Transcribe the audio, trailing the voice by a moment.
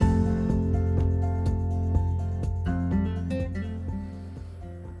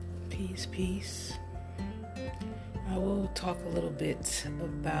Peace. I will talk a little bit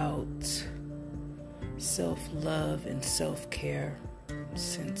about self-love and self-care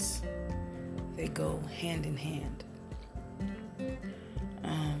since they go hand in hand.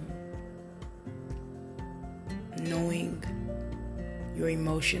 Knowing your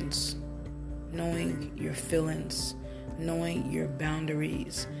emotions, knowing your feelings, knowing your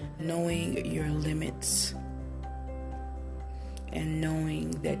boundaries, knowing your limits, and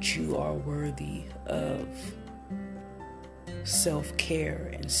knowing that you are worthy of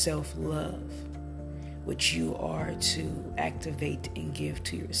self-care and self-love, which you are to activate and give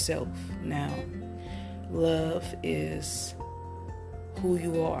to yourself. Now, love is who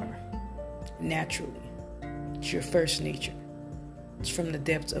you are naturally. It's your first nature. It's from the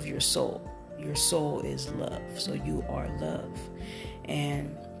depths of your soul. Your soul is love, so you are love.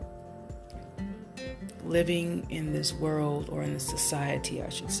 And living in this world, or in this society, I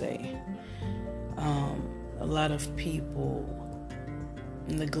should say, a lot of people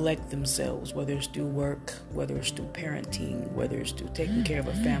neglect themselves, whether it's through work, whether it's through parenting, whether it's through taking care of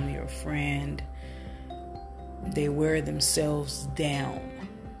a family or a friend. They wear themselves down.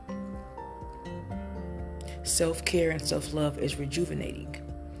 Self-care and self-love is rejuvenating.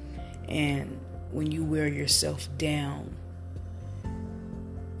 And when you wear yourself down,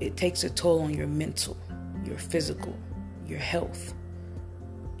 it takes a toll on your mental, your physical, your health,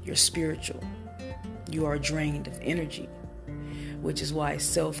 your spiritual. You are drained of energy, which is why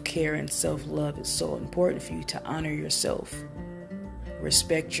self-care and self-love is so important for you to honor yourself.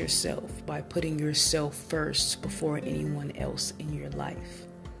 Respect yourself by putting yourself first before anyone else in your life.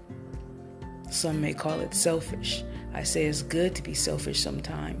 Some may call it selfish. I say it's good to be selfish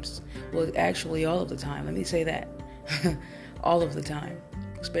sometimes. Well, actually, all of the time. Let me say that. All of the time.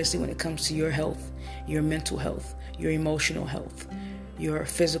 Especially when it comes to your health, your mental health, your emotional health, your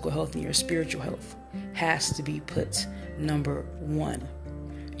physical health, and your spiritual health has to be put number one.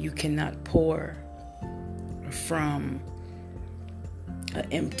 You cannot pour from an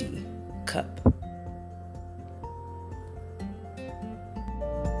empty cup.